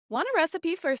Want a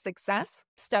recipe for success?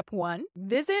 Step 1,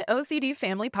 visit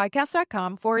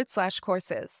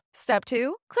ocdfamilypodcast.com/courses. Step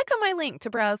 2, click on my link to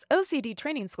browse OCD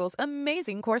Training School's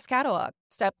amazing course catalog.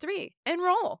 Step 3,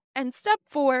 enroll. And step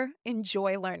 4,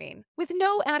 enjoy learning. With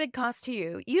no added cost to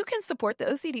you, you can support the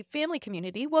OCD family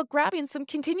community while grabbing some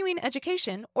continuing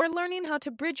education or learning how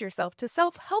to bridge yourself to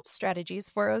self-help strategies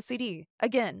for OCD.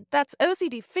 Again, that's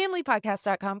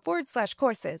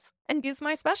ocdfamilypodcast.com/courses and use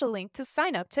my special link to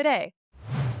sign up today.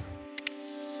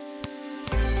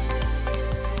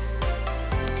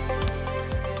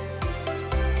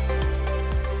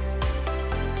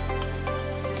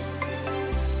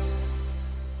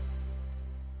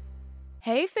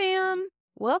 Hey fam!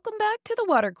 Welcome back to the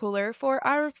water cooler for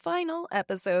our final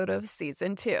episode of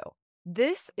Season 2.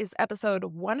 This is episode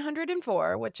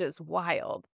 104, which is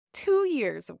wild. 2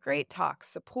 years of great talk,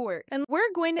 support, and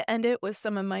we're going to end it with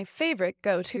some of my favorite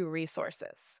go-to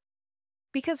resources.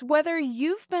 Because whether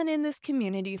you've been in this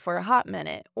community for a hot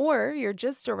minute or you're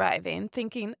just arriving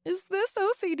thinking, is this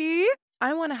OCD?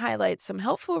 I want to highlight some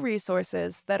helpful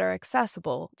resources that are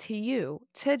accessible to you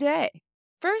today.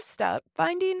 First up,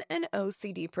 finding an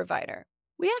OCD provider.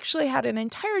 We actually had an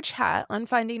entire chat on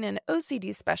finding an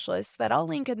OCD specialist that I'll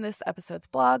link in this episode's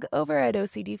blog over at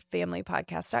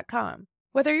ocdfamilypodcast.com.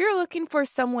 Whether you're looking for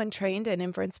someone trained in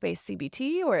inference-based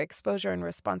CBT or exposure and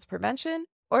response prevention,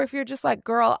 or if you're just like,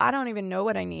 girl, I don't even know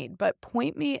what I need, but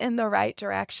point me in the right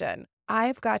direction,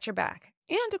 I've got your back.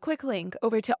 And a quick link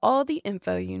over to all the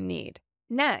info you need.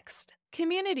 Next,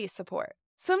 community support.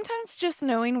 Sometimes just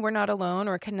knowing we're not alone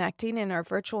or connecting in our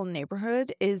virtual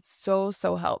neighborhood is so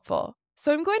helpful.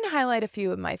 So I'm going to highlight a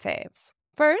few of my faves.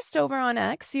 First, over on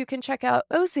X, you can check out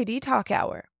OCD Talk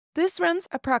Hour. This runs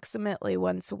approximately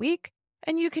once a week,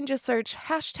 and you can just search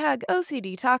hashtag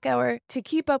OCD Talk Hour to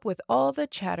keep up with all the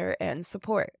chatter and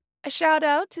support. A shout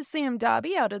out to Sam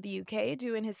Dobby out of the UK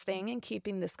doing his thing and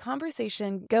keeping this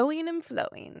conversation going and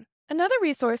flowing. Another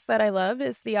resource that I love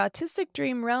is the Autistic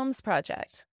Dream Realms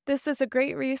Project. This is a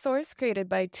great resource created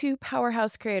by two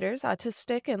powerhouse creators,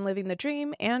 Autistic and Living the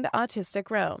Dream and Autistic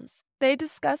Realms. They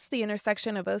discuss the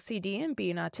intersection of OCD and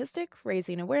being autistic,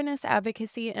 raising awareness,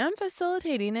 advocacy, and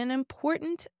facilitating an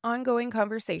important ongoing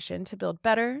conversation to build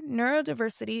better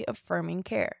neurodiversity affirming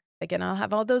care. Again, I'll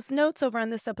have all those notes over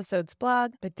on this episode's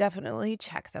blog, but definitely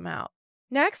check them out.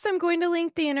 Next, I'm going to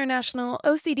link the International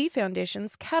OCD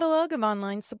Foundation's catalog of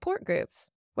online support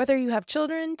groups. Whether you have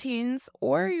children, teens,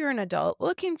 or you're an adult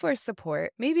looking for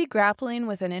support, maybe grappling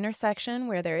with an intersection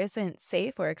where there isn't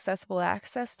safe or accessible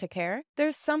access to care,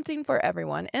 there's something for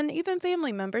everyone, and even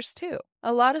family members too.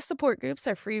 A lot of support groups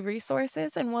are free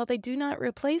resources, and while they do not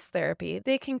replace therapy,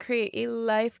 they can create a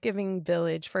life-giving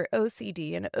village for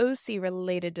OCD and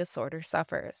OC-related disorder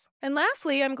sufferers. And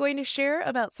lastly, I'm going to share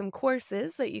about some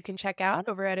courses that you can check out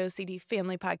over at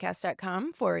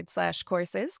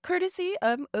ocdfamilypodcast.com/courses, courtesy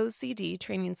of OCD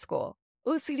Training School.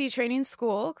 OCD Training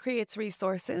School creates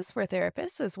resources for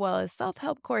therapists as well as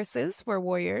self-help courses for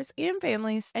warriors and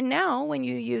families. And now, when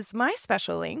you use my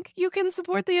special link, you can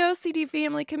support the OCD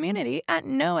family community at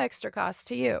no extra cost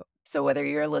to you. So whether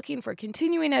you're looking for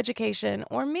continuing education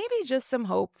or maybe just some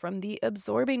hope from the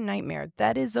absorbing nightmare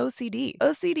that is OCD,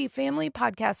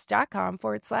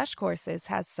 ocdfamilypodcast.com/courses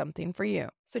has something for you.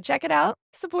 So check it out,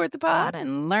 support the pod,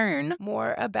 and learn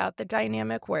more about the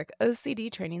dynamic work OCD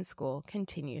Training School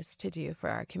continues to do for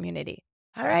our community.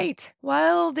 All right,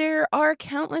 while there are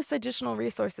countless additional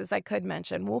resources I could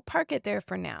mention, we'll park it there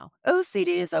for now.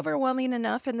 OCD is overwhelming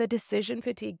enough, and the decision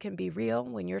fatigue can be real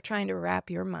when you're trying to wrap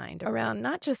your mind around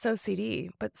not just OCD,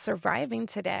 but surviving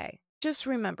today. Just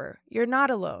remember, you're not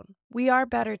alone. We are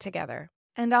better together.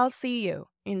 And I'll see you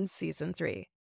in Season 3.